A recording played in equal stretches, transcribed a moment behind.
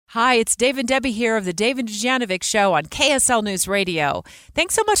Hi, it's Dave and Debbie here of the Dave and Dujanovic Show on KSL News Radio.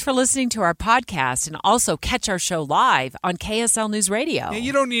 Thanks so much for listening to our podcast, and also catch our show live on KSL News Radio. Yeah,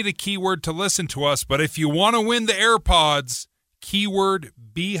 you don't need a keyword to listen to us, but if you want to win the AirPods, keyword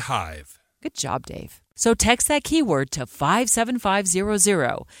Beehive. Good job, Dave. So text that keyword to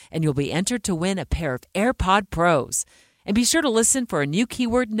 57500, and you'll be entered to win a pair of AirPod Pros. And be sure to listen for a new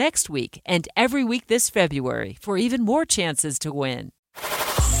keyword next week and every week this February for even more chances to win.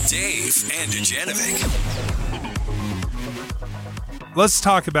 Dave and Dujanovic. Let's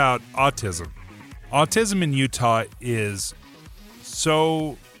talk about autism. Autism in Utah is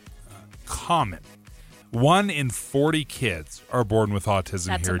so common. 1 in 40 kids are born with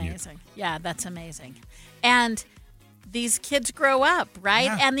autism here in Utah. That's amazing. Yeah, that's amazing. And these kids grow up, right?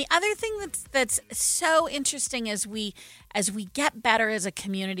 Yeah. And the other thing that's so interesting as we get better as a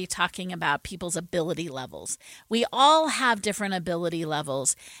community talking about people's ability levels. We all have different ability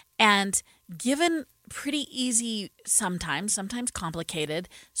levels, and given pretty easy, sometimes complicated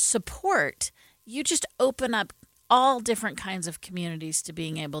support, you just open up all different kinds of communities to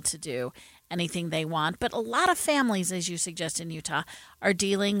being able to do anything they want. But a lot of families, as you suggest in Utah, are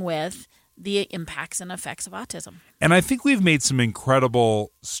dealing with the impacts and effects of autism. And I think we've made some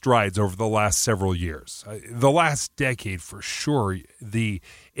incredible strides over the last several years. The last decade, for sure, the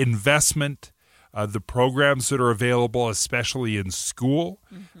investment, the programs that are available, especially in school.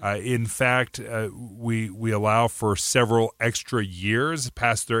 Mm-hmm. In fact, we allow for several extra years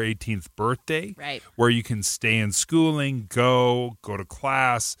past their 18th birthday, right, where you can stay in schooling, go to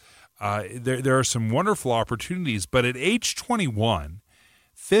class. There are some wonderful opportunities. But at age 21,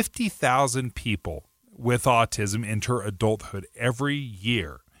 50,000 people with autism enter adulthood every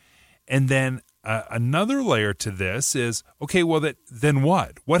year. And then another layer to this is, okay, well, then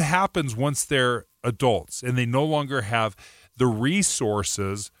what? What happens once they're adults and they no longer have the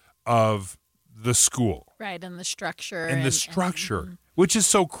resources of the school? Right, and the structure. Which is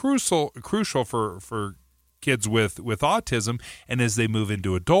so crucial for kids with autism. And as they move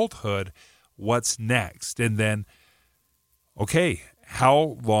into adulthood, what's next? And then, okay,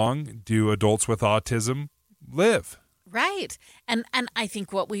 how long do adults with autism live? Right. And I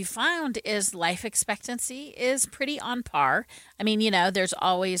think what we found is life expectancy is pretty on par. I mean, there's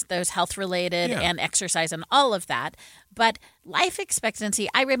always those health-related and exercise and all of that. But life expectancy,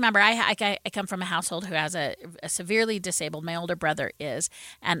 I remember I come from a household who has a severely disabled, my older brother is.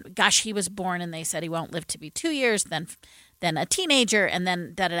 And gosh, he was born and they said he won't live to be 2 years, then a teenager, and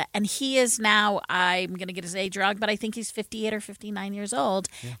then da-da-da. And he is now, I'm going to get his age wrong, but I think he's 58 or 59 years old.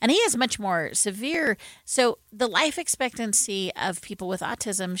 Yeah. And he is much more severe. So the life expectancy of people with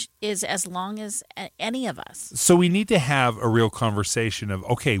autism is as long as any of us. So we need to have a real conversation of,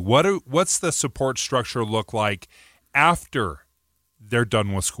 okay, what's the support structure look like after they're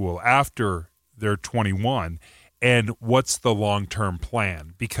done with school, after they're 21, and what's the long-term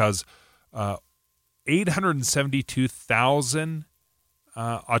plan? Because 872,000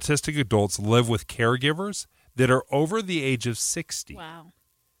 autistic adults live with caregivers that are over the age of 60. Wow.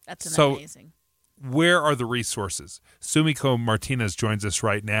 That's amazing. Where are the resources? Sumiko Martinez joins us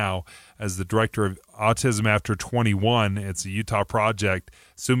right now as the director of Autism After 21. It's a Utah project.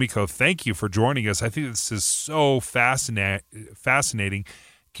 Sumiko, thank you for joining us. I think this is so fascinating.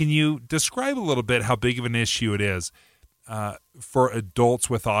 Can you describe a little bit how big of an issue it is for adults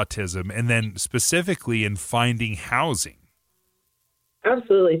with autism, and then specifically in finding housing?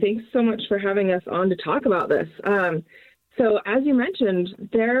 Absolutely. Thanks so much for having us on to talk about this. So as you mentioned,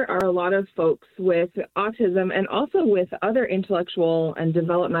 there are a lot of folks with autism and also with other intellectual and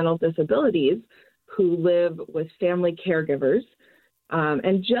developmental disabilities who live with family caregivers.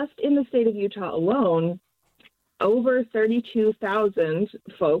 And just in the state of Utah alone, over 32,000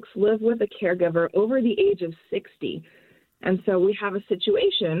 folks live with a caregiver over the age of 60. And so we have a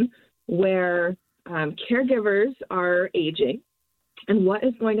situation where caregivers are aging, and what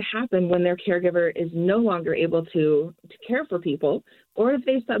is going to happen when their caregiver is no longer able to care for people, or if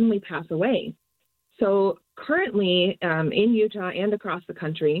they suddenly pass away. So currently in Utah and across the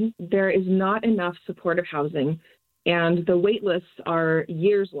country, there is not enough supportive housing, and the wait lists are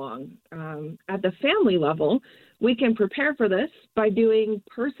years long. At the family level, we can prepare for this by doing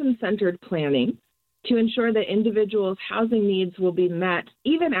person-centered planning to ensure that individuals' housing needs will be met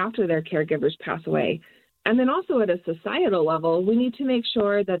even after their caregivers pass away. And then also at a societal level, we need to make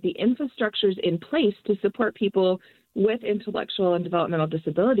sure that the infrastructure is in place to support people with intellectual and developmental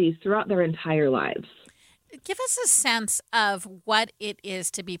disabilities throughout their entire lives. Give us a sense of what it is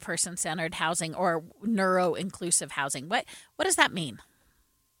to be person-centered housing or neuro-inclusive housing. What does that mean?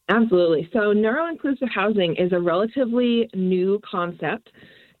 Absolutely. So neuro-inclusive housing is a relatively new concept,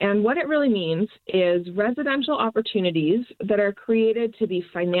 And what it really means is residential opportunities that are created to be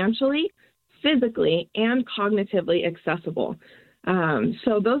financially, physically, and cognitively accessible.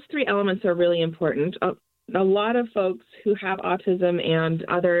 So those three elements are really important. A lot of folks who have autism and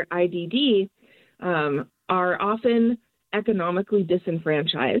other IDD are often economically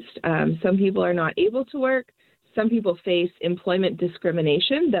disenfranchised. Some people are not able to work. Some people face employment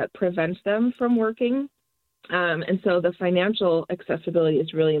discrimination that prevents them from working. And so the financial accessibility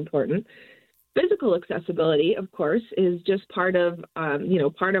is really important. Physical accessibility, of course, is just part of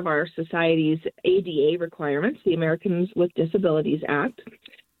our society's ADA requirements, the Americans with Disabilities Act.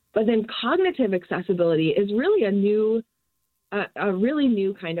 But then cognitive accessibility is really a really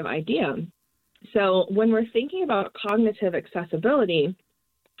new kind of idea. So when we're thinking about cognitive accessibility,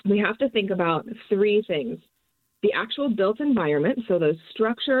 we have to think about three things. The actual built environment, so the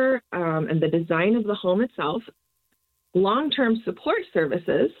structure and the design of the home itself, long-term support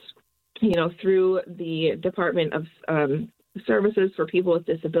services, through the Department of Services for People with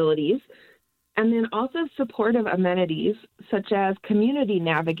Disabilities, and then also supportive amenities such as community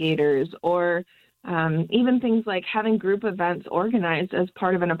navigators or even things like having group events organized as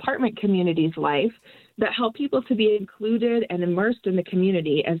part of an apartment community's life that help people to be included and immersed in the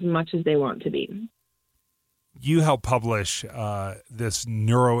community as much as they want to be. You helped publish this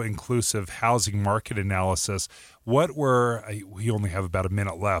neuro-inclusive housing market analysis. We only have about a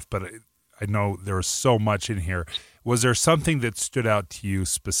minute left, but I know there was so much in here. Was there something that stood out to you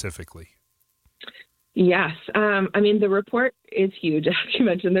specifically? Yes. The report is huge, as you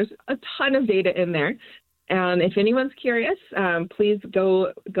mentioned. There's a ton of data in there. And if anyone's curious, please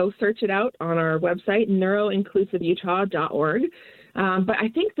go search it out on our website, neuro-inclusiveutah.org. But I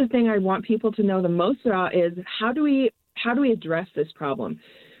think the thing I want people to know the most about is how do we address this problem?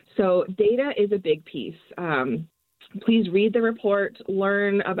 So data is a big piece. Please read the report,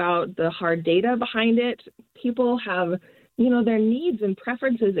 learn about the hard data behind it. People have, their needs and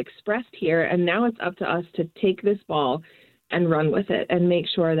preferences expressed here, and now it's up to us to take this ball and run with it and make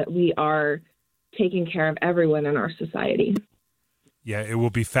sure that we are taking care of everyone in our society. Yeah, it will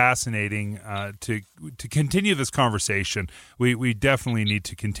be fascinating to continue this conversation. We definitely need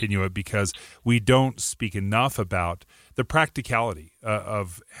to continue it because we don't speak enough about the practicality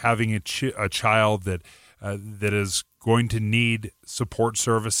of having a child that is going to need support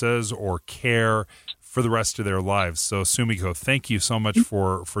services or care for the rest of their lives. So, Sumiko, thank you so much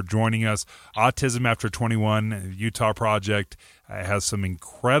for joining us. Autism After 21 Utah Project has some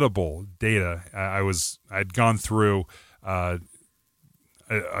incredible data. I'd gone through a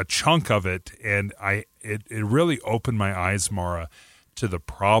chunk of it, and it really opened my eyes, Mara, to the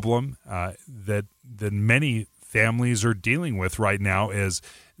problem that many families are dealing with right now. Is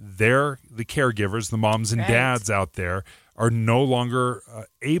the caregivers, the moms and dads out there, are no longer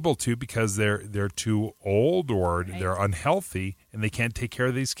able to because they're too old or they're unhealthy and they can't take care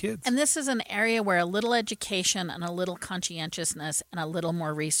of these kids. And this is an area where a little education and a little conscientiousness and a little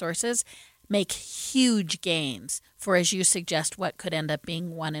more resources make huge gains for, as you suggest, what could end up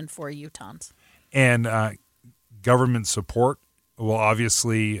being 1 in 4 Utahns. And government support will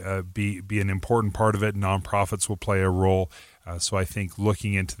obviously be an important part of it. Nonprofits will play a role. So I think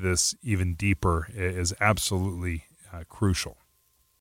looking into this even deeper is absolutely crucial.